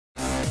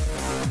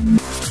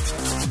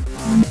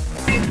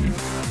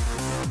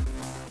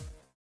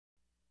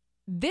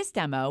This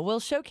demo will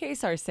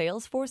showcase our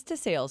Salesforce to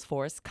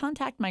Salesforce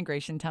contact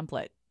migration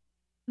template.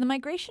 The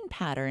migration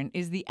pattern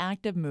is the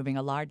act of moving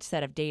a large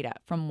set of data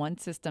from one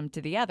system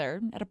to the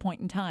other at a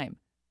point in time.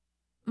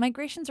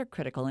 Migrations are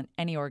critical in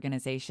any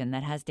organization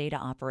that has data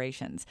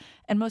operations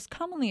and most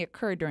commonly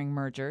occur during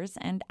mergers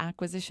and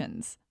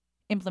acquisitions,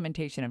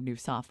 implementation of new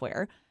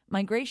software,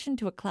 migration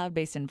to a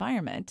cloud-based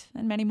environment,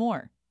 and many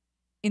more.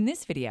 In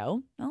this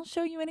video, I'll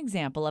show you an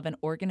example of an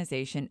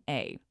organization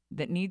A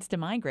that needs to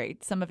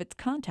migrate some of its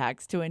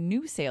contacts to a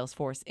new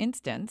Salesforce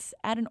instance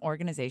at an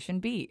organization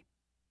B.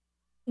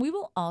 We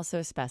will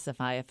also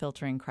specify a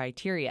filtering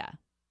criteria.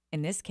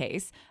 In this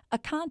case, a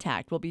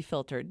contact will be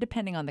filtered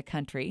depending on the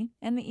country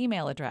and the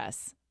email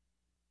address.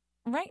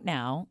 Right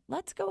now,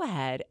 let's go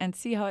ahead and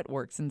see how it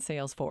works in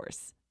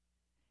Salesforce.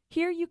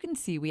 Here you can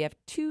see we have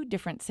two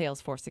different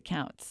Salesforce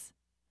accounts.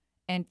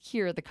 And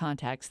here are the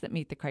contacts that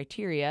meet the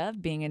criteria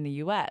of being in the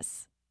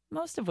US,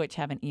 most of which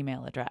have an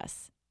email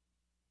address.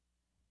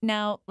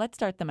 Now, let's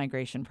start the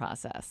migration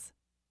process.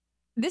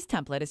 This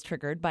template is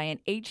triggered by an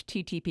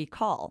HTTP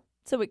call,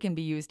 so it can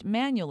be used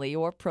manually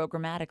or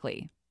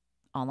programmatically.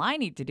 All I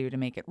need to do to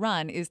make it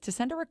run is to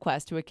send a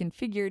request to a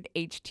configured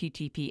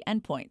HTTP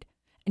endpoint,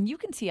 and you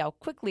can see how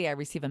quickly I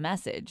receive a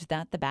message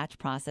that the batch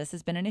process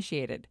has been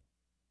initiated.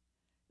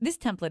 This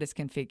template is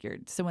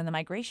configured, so when the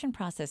migration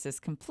process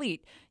is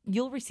complete,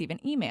 you'll receive an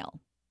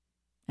email.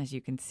 As you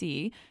can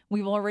see,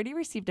 we've already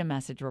received a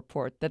message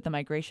report that the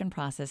migration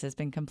process has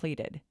been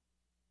completed.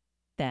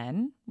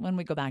 Then, when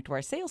we go back to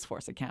our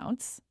Salesforce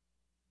accounts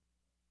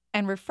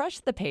and refresh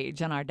the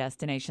page on our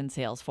destination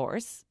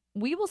Salesforce,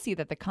 we will see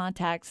that the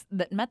contacts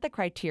that met the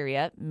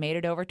criteria made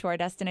it over to our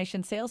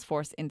destination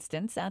Salesforce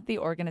instance at the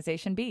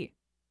organization B.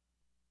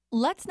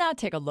 Let's now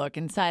take a look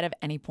inside of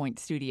Anypoint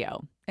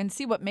Studio and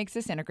see what makes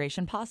this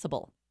integration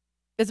possible.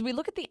 As we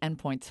look at the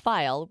endpoints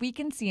file, we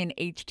can see an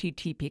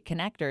HTTP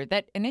connector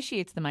that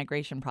initiates the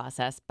migration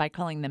process by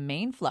calling the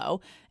main flow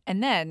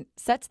and then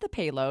sets the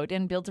payload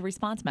and builds a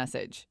response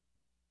message.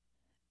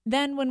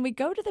 Then when we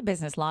go to the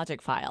business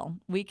logic file,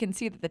 we can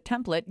see that the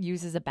template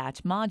uses a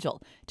batch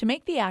module to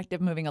make the act of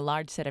moving a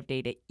large set of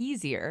data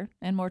easier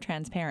and more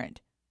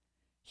transparent.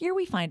 Here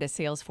we find a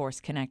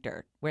Salesforce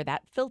connector where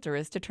that filter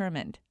is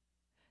determined.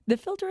 The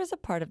filter is a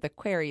part of the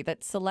query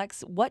that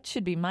selects what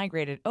should be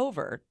migrated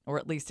over, or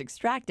at least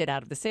extracted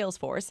out of the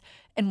Salesforce,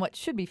 and what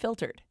should be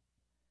filtered.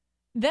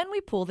 Then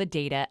we pull the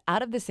data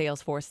out of the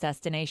Salesforce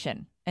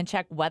destination and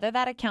check whether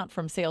that account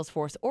from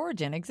Salesforce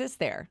origin exists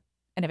there.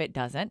 And if it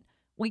doesn't,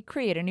 we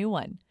create a new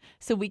one,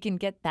 so we can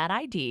get that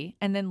ID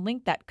and then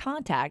link that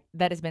contact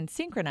that has been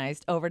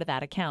synchronized over to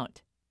that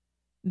account.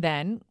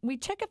 Then we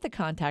check if the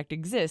contact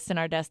exists in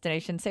our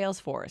destination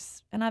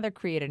Salesforce and either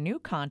create a new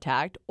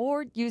contact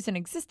or use an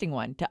existing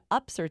one to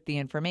upsert the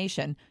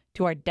information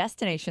to our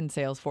destination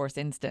Salesforce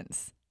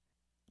instance.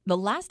 The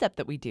last step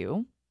that we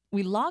do,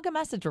 we log a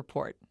message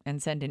report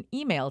and send an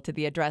email to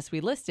the address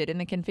we listed in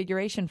the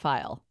configuration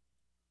file.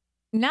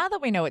 Now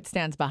that we know what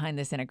stands behind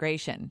this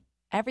integration,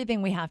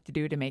 everything we have to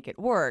do to make it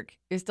work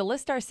is to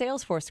list our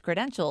Salesforce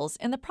credentials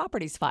in the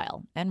properties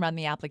file and run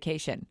the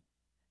application.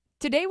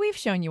 Today we've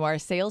shown you our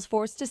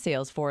Salesforce to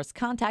Salesforce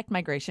contact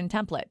migration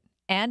template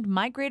and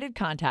migrated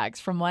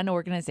contacts from one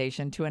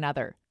organization to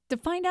another. To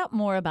find out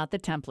more about the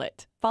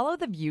template, follow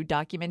the View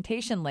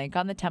Documentation link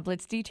on the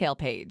template's detail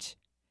page.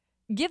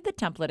 Give the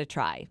template a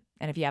try,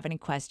 and if you have any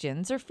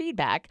questions or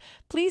feedback,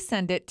 please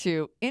send it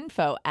to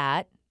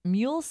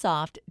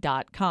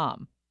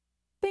info@mulesoft.com.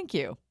 Thank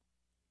you.